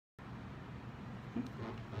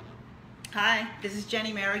Hi, this is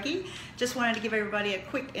Jenny Maraghi. Just wanted to give everybody a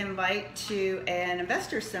quick invite to an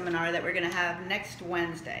investor seminar that we're going to have next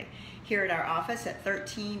Wednesday here at our office at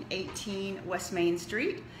 1318 West Main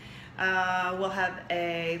Street. We'll have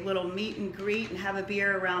a little meet and greet and have a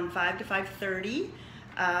beer around 5 to 5:30.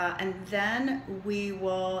 And then we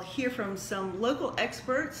will hear from some local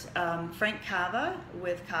experts, Frank Cava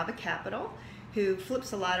with Cava Capital, who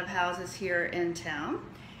flips a lot of houses here in town.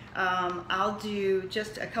 I'll do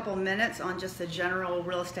just a couple minutes on just the general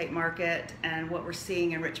real estate market and what we're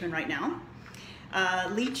seeing in Richmond right now.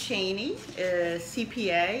 Lee Cheney is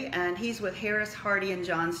CPA, and he's with Harris, Hardy &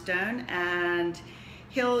 Johnstone, and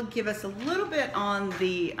he'll give us a little bit on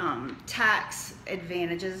the tax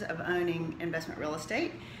advantages of owning investment real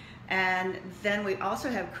estate. And then we also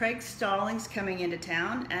have Craig Stallings coming into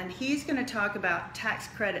town, and he's going to talk about tax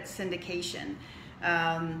credit syndication.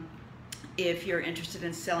 If you're interested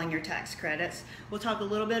in selling your tax credits. We'll talk a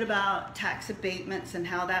little bit about tax abatements and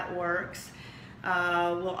how that works.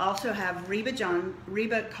 We'll also have Reba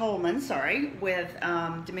Coleman, with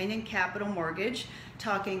Dominion Capital Mortgage,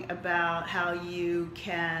 talking about how you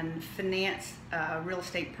can finance real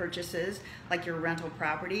estate purchases like your rental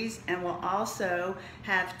properties. And we'll also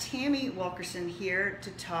have Tammy Wilkerson here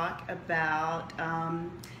to talk about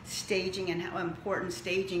staging and how important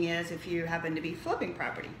staging is if you happen to be flipping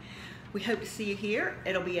property. We hope to see you here.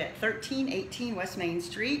 It'll be at 1318 West Main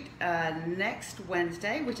Street next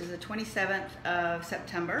Wednesday, which is the 27th of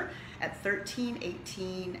September at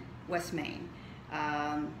 1318 West Main.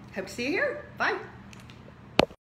 Hope to see you here. Bye.